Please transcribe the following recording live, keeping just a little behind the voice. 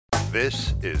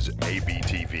This is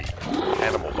ABTV,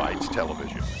 Animal Bites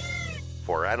Television.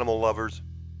 For animal lovers,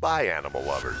 by animal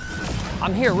lovers.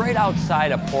 I'm here right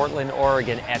outside of Portland,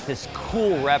 Oregon at this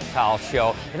cool reptile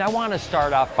show, and I want to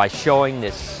start off by showing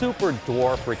this super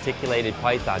dwarf reticulated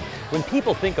python. When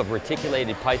people think of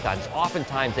reticulated pythons,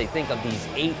 oftentimes they think of these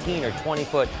 18 or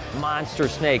 20-foot monster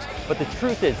snakes, but the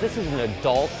truth is this is an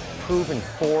adult, proven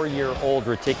 4-year-old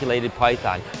reticulated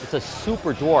python. It's a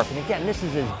super dwarf, and again, this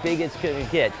is as big as it's gonna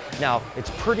get. Now, it's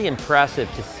pretty impressive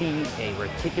to see a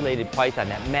reticulated python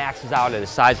that maxes out at a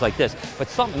size like this, but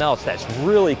something else that's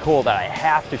really cool that I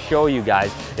have to show you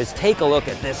guys is take a look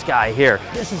at this guy here.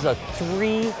 This is a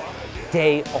 3-day-old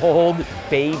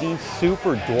baby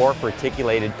super dwarf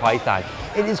reticulated python.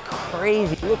 It is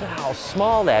crazy. Look at how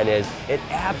small that is. It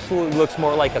absolutely looks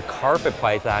more like a carpet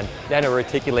python than a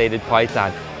reticulated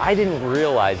python. I didn't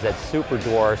realize that super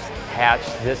dwarfs hatch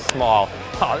this small.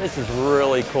 Oh, this is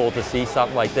really cool to see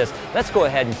something like this. Let's go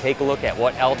ahead and take a look at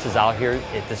what else is out here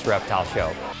at this reptile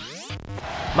show.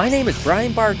 My name is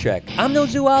Brian Barczyk. I'm no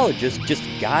zoologist, just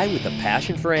a guy with a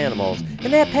passion for animals.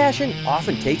 And that passion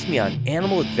often takes me on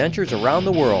animal adventures around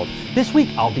the world. This week,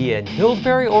 I'll be in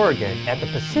Hillsbury, Oregon at the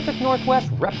Pacific Northwest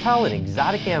Reptile and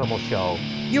Exotic Animal Show.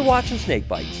 You're watching Snake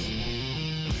Bites.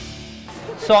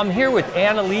 So I'm here with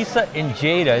Annalisa and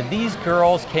Jada. These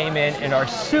girls came in and are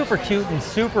super cute and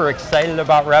super excited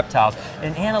about reptiles.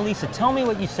 And Annalisa, tell me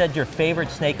what you said your favorite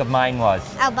snake of mine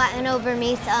was. Albino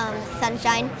Burmese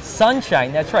Sunshine.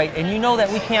 Sunshine, that's right. And you know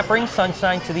that we can't bring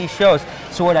Sunshine to these shows.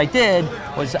 So what I did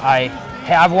was I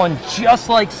have one just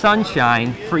like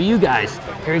Sunshine for you guys.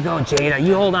 Here you go, Jada.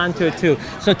 You hold on to it too.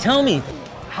 So tell me,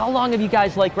 how long have you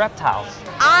guys liked reptiles?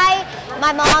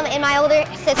 My mom and my older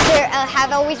sister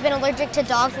have always been allergic to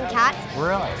dogs and cats.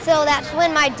 Really? So that's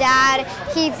when my dad,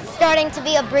 he's starting to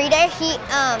be a breeder. He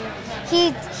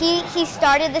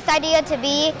started this idea to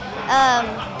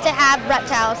have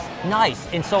reptiles. Nice.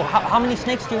 And so how many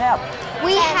snakes do you have?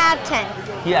 We have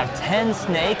 10. You have 10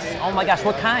 snakes? Oh my gosh,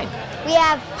 what kind? We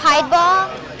have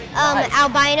piebald,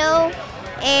 albino,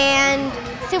 and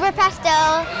super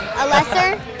pastel, a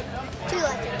lesser,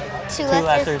 two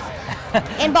lessers.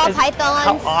 And ball pythons.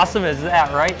 How awesome is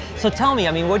that, right? So tell me,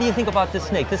 I mean, what do you think about this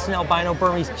snake? This is an albino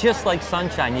Burmese, just like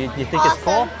Sunshine. You think awesome. It's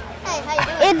cool? Hey,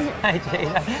 how you doing? Hi,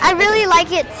 Jada. I really like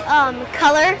its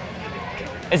color.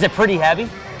 Is it pretty heavy?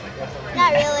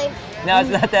 Not really. No, it's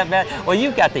not that bad. Well,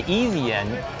 you've got the easy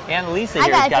end. Annalisa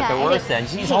here's got the worst end.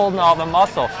 She's holding all the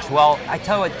muscle. Well, I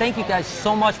tell you what, thank you guys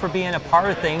so much for being a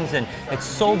part of things, and it's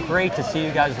so great to see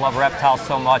you guys love reptiles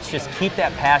so much. Just keep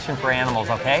that passion for animals,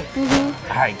 okay?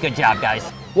 Mm-hmm. All right, good job, guys.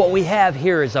 What we have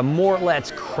here is a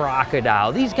Mortlet's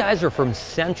crocodile. These guys are from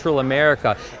Central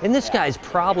America, and this guy's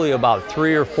probably about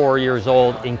 3 or 4 years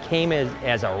old and came in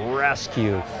as a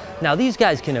rescue. Now these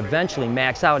guys can eventually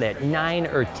max out at 9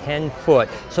 or 10 foot,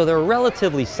 so they're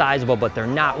relatively sizable, but they're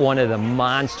not one of the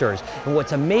monsters. And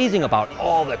what's amazing about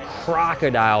all the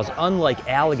crocodiles, unlike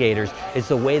alligators, is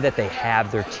the way that they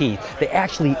have their teeth. They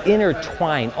actually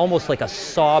intertwine almost like a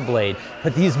saw blade,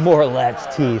 but these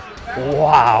Mortlet's teeth,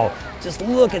 wow. Just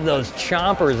look at those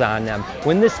chompers on them.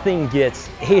 When this thing gets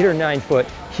 8 or 9 foot,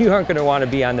 you aren't gonna wanna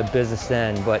be on the business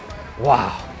end, but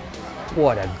wow,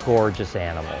 what a gorgeous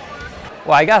animal.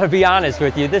 Well, I gotta be honest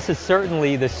with you, this is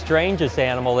certainly the strangest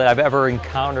animal that I've ever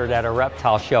encountered at a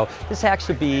reptile show. This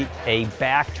actually be a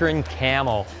Bactrian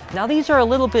camel. Now these are a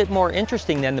little bit more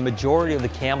interesting than the majority of the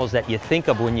camels that you think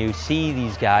of when you see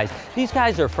these guys. These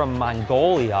guys are from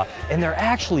Mongolia, and they're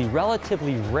actually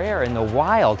relatively rare in the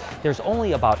wild. There's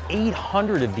only about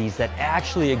 800 of these that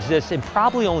actually exist, and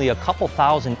probably only a couple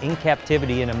thousand in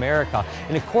captivity in America.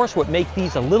 And of course, what makes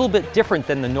these a little bit different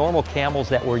than the normal camels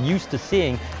that we're used to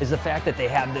seeing is the fact that they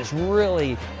have this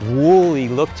really woolly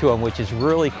look to them, which is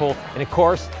really cool. And of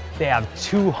course, they have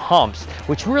 2 humps,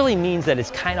 which really means that it's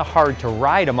kind of hard to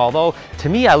ride them. Although, to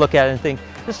me, I look at it and think,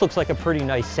 this looks like a pretty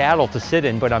nice saddle to sit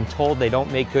in, but I'm told they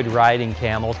don't make good riding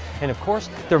camels. And of course,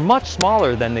 they're much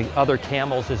smaller than the other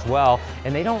camels as well,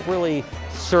 and they don't really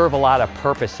serve a lot of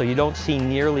purpose, so you don't see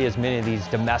nearly as many of these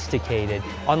domesticated,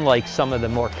 unlike some of the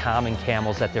more common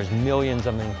camels that there's millions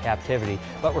of them in captivity.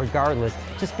 But regardless,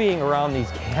 just being around these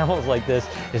camels like this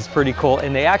is pretty cool,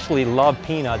 and they actually love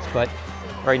peanuts, but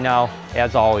right now,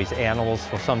 as always, animals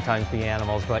will sometimes be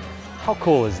animals, but how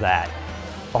cool is that?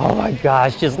 Oh my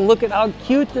gosh, just look at how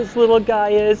cute this little guy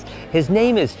is. His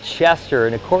name is Chester,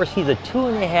 and of course he's a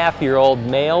 2.5-year-old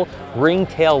male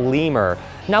ringtail lemur.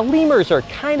 Now lemurs are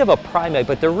kind of a primate,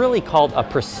 but they're really called a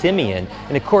prosimian.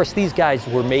 And of course these guys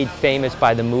were made famous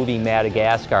by the movie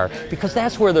Madagascar because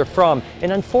that's where they're from.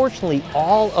 And unfortunately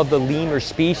all of the lemur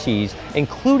species,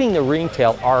 including the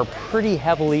ringtail, are pretty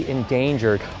heavily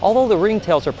endangered. Although the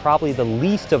ringtails are probably the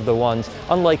least of the ones,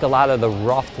 unlike a lot of the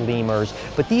ruffed lemurs.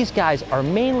 But these guys are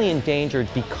mainly endangered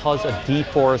because of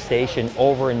deforestation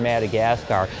over in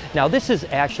Madagascar. Now this is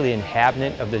actually an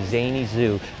inhabitant of the Zany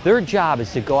Zoo. Their job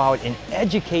is to go out and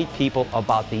educate people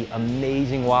about the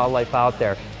amazing wildlife out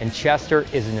there. And Chester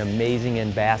is an amazing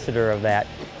ambassador of that.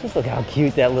 Just look how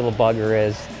cute that little bugger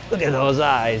is. Look at those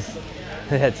eyes.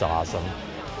 That's awesome.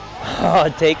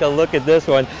 Oh, take a look at this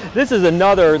one. This is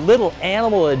another little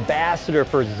animal ambassador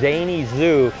for Zany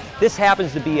Zoo. This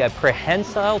happens to be a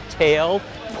prehensile-tailed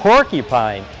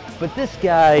porcupine. But this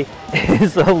guy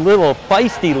is a little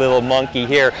feisty little monkey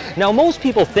here. Now most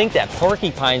people think that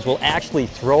porcupines will actually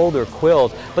throw their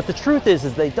quills, but the truth is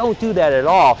they don't do that at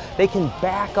all. They can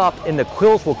back up and the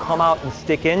quills will come out and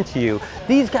stick into you.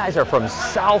 These guys are from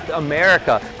South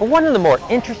America, but one of the more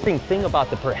interesting things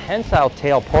about the prehensile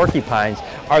tail porcupines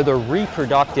are the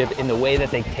reproductive in the way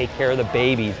that they take care of the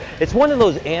babies. It's one of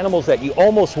those animals that you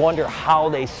almost wonder how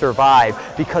they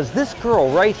survive, because this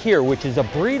girl right here, which is a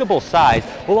breedable size,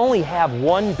 will only have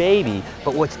one baby.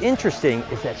 But what's interesting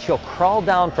is that she'll crawl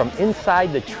down from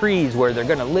inside the trees where they're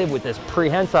gonna live with this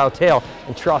prehensile tail,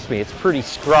 and trust me, it's pretty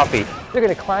scruffy. They're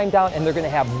gonna climb down and they're gonna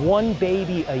have one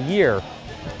baby a year.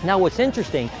 Now what's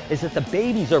interesting is that the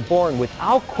babies are born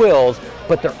without quills,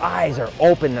 but their eyes are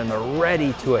open and they're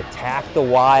ready to attack the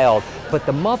wild. But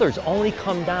the mothers only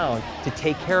come down to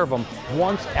take care of them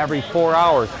once every 4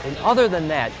 hours. And other than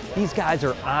that, these guys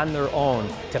are on their own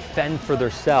to fend for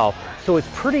themselves. So it's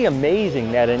pretty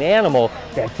amazing that an animal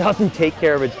that doesn't take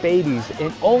care of its babies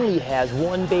and only has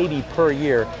one baby per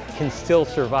year can still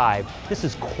survive. This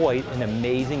is quite an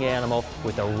amazing animal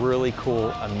with a really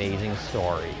cool, amazing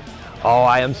story. Oh,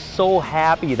 I am so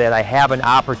happy that I have an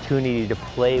opportunity to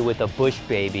play with a bush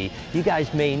baby. You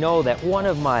guys may know that one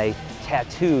of my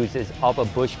tattoos is of a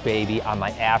bush baby on my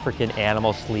African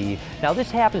animal sleeve. Now this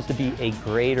happens to be a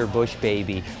greater bush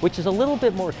baby, which is a little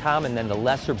bit more common than the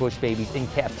lesser bush babies in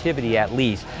captivity at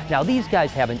least. Now these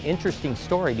guys have an interesting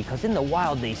story because in the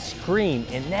wild they scream,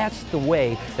 and that's the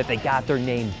way that they got their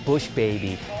name bush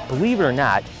baby. Believe it or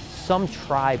not, some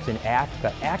tribes in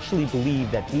Africa actually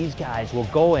believe that these guys will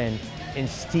go in and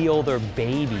steal their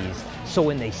babies. So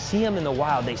when they see them in the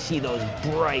wild, they see those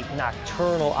bright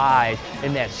nocturnal eyes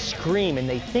and that scream, and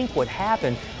they think what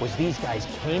happened was these guys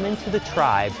came into the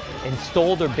tribes and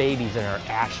stole their babies and are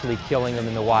actually killing them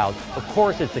in the wild. Of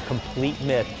course, it's a complete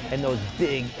myth, and those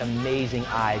big, amazing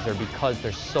eyes are because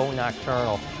they're so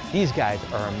nocturnal. These guys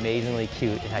are amazingly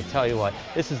cute, and I tell you what,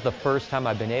 this is the first time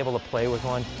I've been able to play with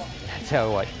one. And I tell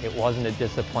you what, it wasn't a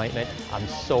disappointment. I'm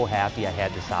so happy I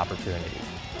had this opportunity.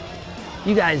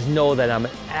 You guys know that I'm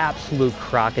an absolute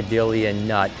crocodilian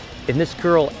nut. And this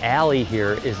girl, Allie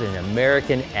here, is an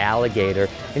American alligator,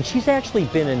 and she's actually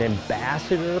been an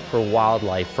ambassador for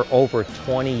wildlife for over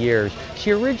 20 years. She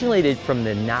originated from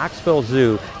the Knoxville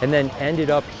Zoo and then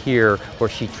ended up here where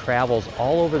she travels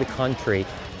all over the country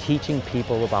teaching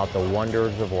people about the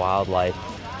wonders of wildlife.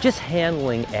 Just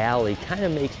handling Allie kind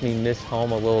of makes me miss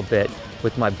home a little bit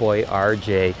with my boy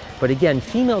RJ. But again,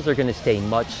 females are gonna stay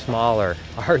much smaller.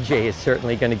 RJ is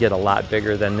certainly gonna get a lot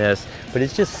bigger than this, but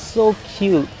it's just so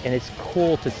cute, and it's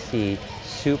cool to see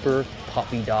super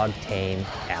puppy dog tamed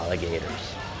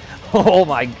alligators. Oh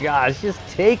my gosh, just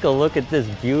take a look at this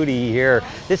beauty here.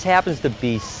 This happens to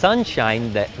be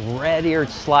Sunshine, that red-eared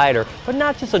slider, but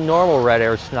not just a normal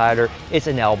red-eared slider, it's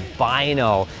an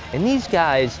albino. And these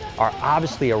guys are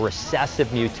obviously a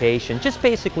recessive mutation, just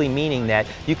basically meaning that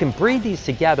you can breed these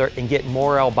together and get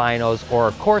more albinos, or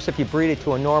of course if you breed it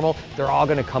to a normal, they're all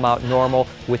gonna come out normal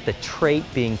with the trait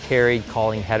being carried,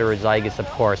 calling heterozygous of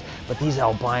course. But these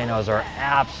albinos are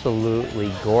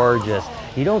absolutely gorgeous.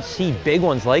 You don't see big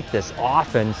ones like this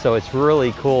often, so it's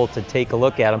really cool to take a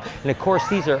look at them. And of course,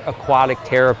 these are aquatic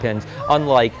terrapins,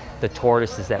 unlike the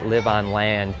tortoises that live on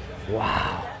land.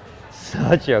 Wow,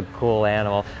 such a cool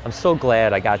animal. I'm so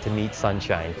glad I got to meet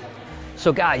Sunshine.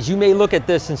 So guys, you may look at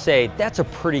this and say, that's a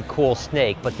pretty cool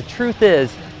snake, but the truth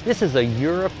is, this is a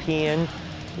European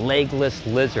legless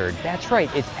lizard. That's right,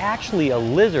 it's actually a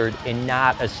lizard and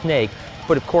not a snake.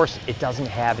 But of course, it doesn't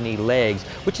have any legs,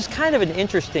 which is kind of an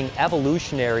interesting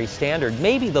evolutionary standard.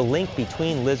 Maybe the link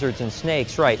between lizards and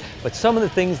snakes, right? But some of the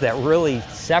things that really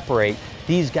separate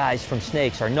these guys from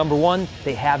snakes are, number one,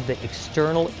 they have the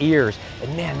external ears,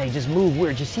 and man, they just move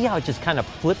weird. You see how it just kind of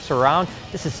flips around?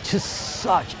 This is just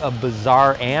such a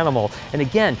bizarre animal. And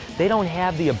again, they don't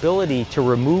have the ability to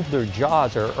remove their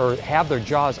jaws or have their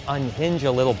jaws unhinge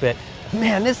a little bit.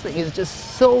 Man, this thing is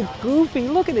just so goofy.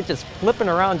 Look at it just flipping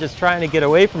around, just trying to get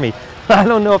away from me. I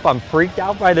don't know if I'm freaked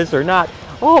out by this or not.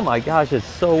 Oh my gosh, it's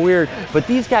so weird. But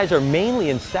these guys are mainly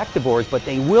insectivores, but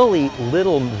they will eat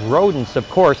little rodents, of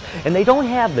course, and they don't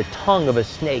have the tongue of a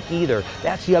snake either.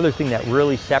 That's the other thing that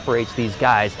really separates these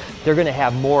guys. They're gonna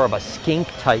have more of a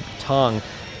skink-type tongue.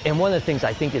 And one of the things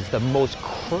I think is the most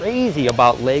crazy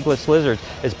about legless lizards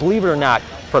is, believe it or not,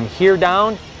 from here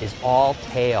down is all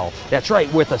tail. That's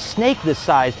right, with a snake this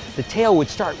size, the tail would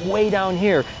start way down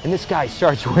here, and this guy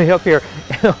starts way up here.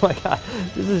 And oh my God,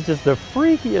 this is just the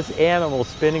freakiest animal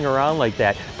spinning around like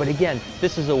that. But again,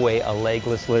 this is a way a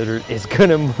legless lizard is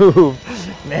gonna move.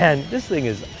 Man, this thing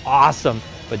is awesome,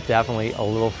 but definitely a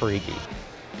little freaky.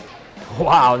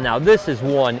 Wow, now this is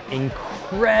one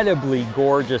incredibly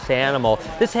gorgeous animal.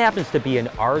 This happens to be an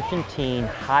Argentine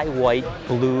high white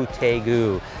blue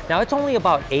tegu. Now it's only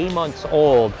about 8 months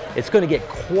old. It's going to get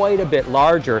quite a bit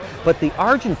larger, but the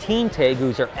Argentine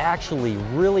tegus are actually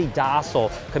really docile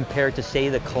compared to, say,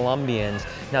 the Colombians.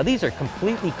 Now these are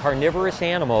completely carnivorous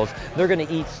animals. They're going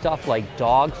to eat stuff like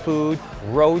dog food,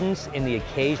 rodents, and the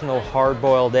occasional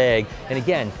hard-boiled egg. And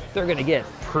again, they're going to get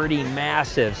pretty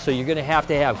massive, so you're going to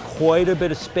have quite a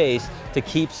bit of space to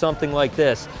keep something like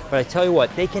this. But I tell you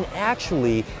what, they can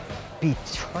actually be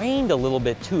trained a little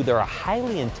bit too. They're a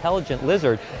highly intelligent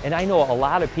lizard, and I know a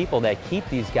lot of people that keep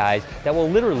these guys that will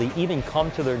literally even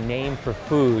come to their name for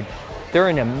food. They're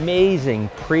an amazing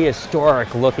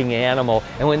prehistoric looking animal,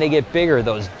 and when they get bigger,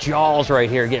 those jaws right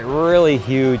here get really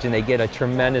huge and they get a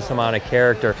tremendous amount of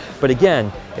character. But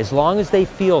again, as long as they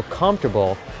feel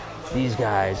comfortable, these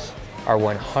guys are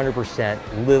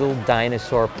 100% little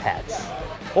dinosaur pets.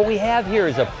 What we have here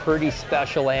is a pretty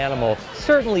special animal,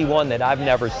 certainly one that I've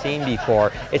never seen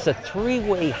before. It's a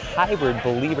three-way hybrid,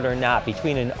 believe it or not,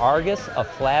 between an Argus, a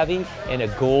Flavy, and a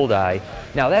Goldeye.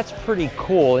 Now that's pretty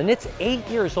cool, and it's 8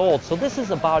 years old, so this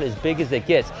is about as big as it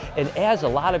gets. And as a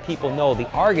lot of people know,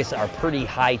 the Argus are pretty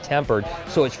high-tempered,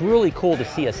 so it's really cool to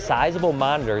see a sizable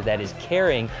monitor that is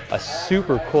carrying a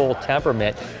super cool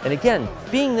temperament. And again,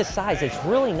 being this size, it's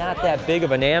really not that big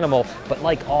of an animal, but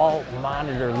like all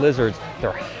monitor lizards,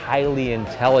 they're highly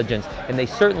intelligent, and they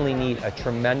certainly need a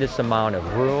tremendous amount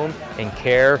of room and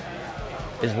care,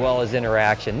 as well as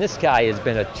interaction. This guy has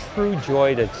been a true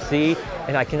joy to see,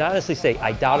 and I can honestly say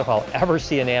I doubt if I'll ever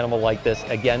see an animal like this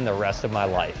again the rest of my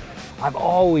life. I've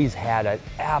always had an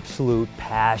absolute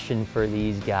passion for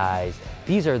these guys.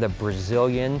 These are the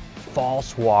Brazilian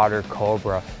false water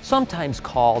cobra, sometimes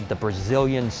called the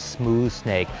Brazilian smooth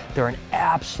snake. They're an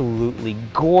absolutely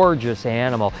gorgeous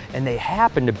animal, and they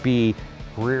happen to be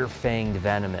rear-fanged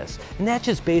venomous. And that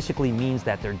just basically means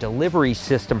that their delivery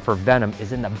system for venom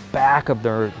is in the back of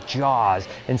their jaws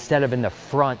instead of in the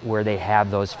front where they have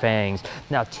those fangs.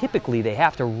 Now typically they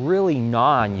have to really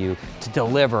gnaw on you to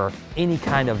deliver any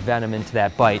kind of venom into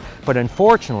that bite, but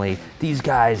unfortunately these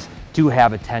guys do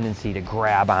have a tendency to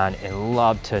grab on and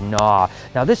love to gnaw.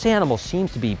 Now this animal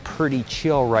seems to be pretty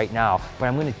chill right now, but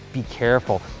I'm going to be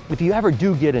careful. If you ever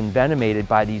do get envenomated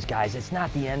by these guys, it's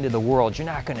not the end of the world. You're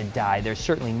not going to die. There's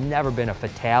certainly never been a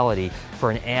fatality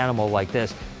for an animal like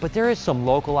this, but there is some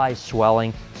localized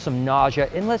swelling, some nausea,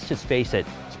 and let's just face it,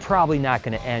 probably not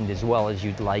going to end as well as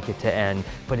you'd like it to end,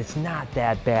 but it's not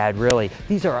that bad really.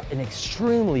 These are an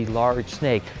extremely large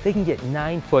snake. They can get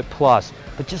 9 foot plus,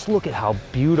 but just look at how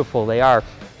beautiful they are.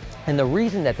 And the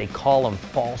reason that they call them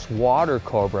false water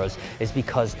cobras is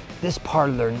because this part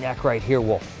of their neck right here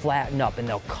will flatten up and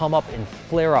they'll come up and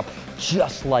flare up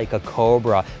just like a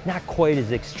cobra. Not quite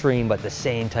as extreme, but the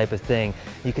same type of thing.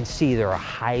 You can see they're a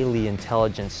highly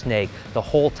intelligent snake. The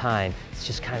whole time, it's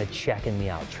just kind of checking me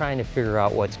out, trying to figure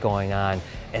out what's going on.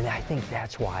 And I think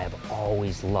that's why I've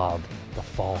always loved the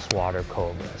false water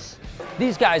cobras.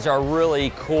 These guys are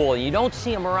really cool. You don't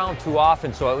see them around too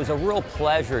often, so it was a real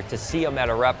pleasure to see them at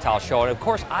a reptile show. And of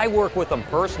course, I work with them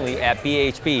personally at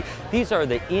BHB. These are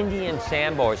the Indian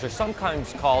sand boas. They're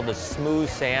sometimes called the smooth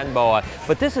sand boa,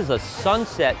 but this is a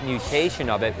sunset mutation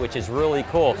of it, which is really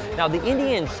cool. Now, the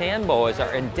Indian sand boas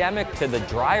are endemic to the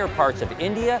drier parts of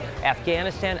India,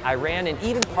 Afghanistan, Iran, and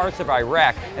even parts of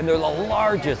Iraq, and they're the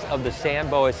largest of the sand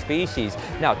boa species.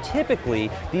 Now, typically,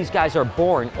 these guys are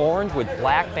born orange with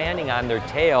black banding on their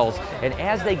tails, and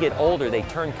as they get older, they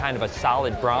turn kind of a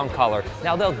solid brown color.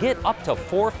 Now they'll get up to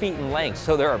 4 feet in length,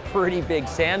 so they're a pretty big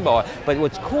sand boa. But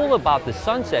what's cool about the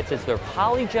sunsets is they're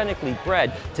polygenically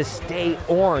bred to stay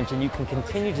orange, and you can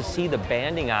continue to see the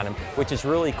banding on them, which is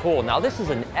really cool. Now this is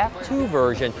an F2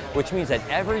 version, which means that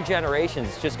every generation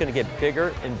is just going to get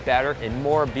bigger and better and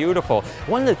more beautiful.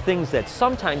 One of the things that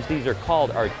sometimes these are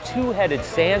called are two-headed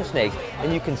sand snakes,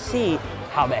 and you can see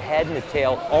how the head and the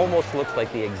tail almost looks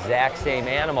like the exact same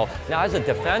animal. Now as a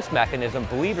defense mechanism,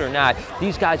 believe it or not,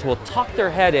 these guys will tuck their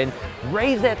head in,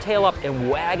 raise that tail up and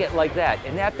wag it like that.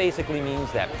 And that basically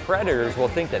means that predators will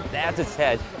think that that's its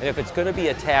head, and if it's gonna be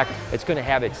attacked, it's gonna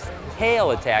have its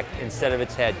tail attacked instead of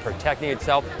its head, protecting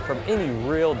itself from any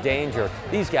real danger.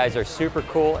 These guys are super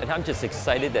cool, and I'm just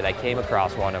excited that I came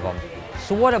across one of them.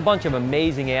 So what a bunch of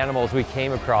amazing animals we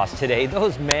came across today.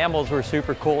 Those mammals were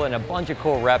super cool and a bunch of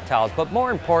cool reptiles, but more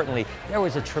importantly, there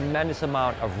was a tremendous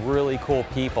amount of really cool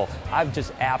people. I've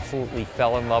just absolutely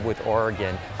fell in love with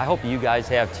Oregon. I hope you guys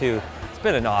have too. It's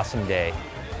been an awesome day.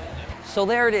 So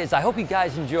there it is. I hope you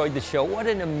guys enjoyed the show. What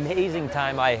an amazing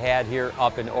time I had here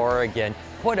up in Oregon.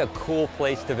 What a cool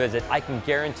place to visit. I can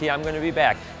guarantee I'm going to be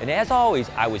back. And as always,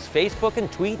 I was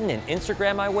Facebooking, tweeting, and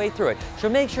Instagram my way through it. So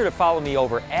make sure to follow me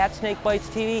over at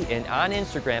SnakeBytesTV and on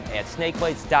Instagram at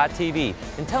SnakeBytes.tv.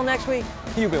 Until next week,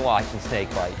 you've been watching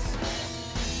Snake Bites.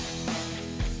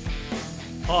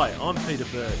 Hi, I'm Peter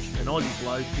Birch, an Aussie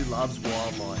bloke who loves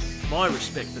wildlife. My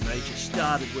respect for nature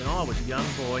started when I was a young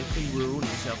boy in rural New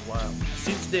South Wales.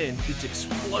 Since then, it's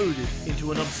exploded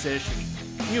into an obsession.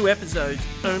 New episodes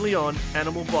only on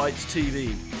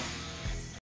AnimalBytesTV.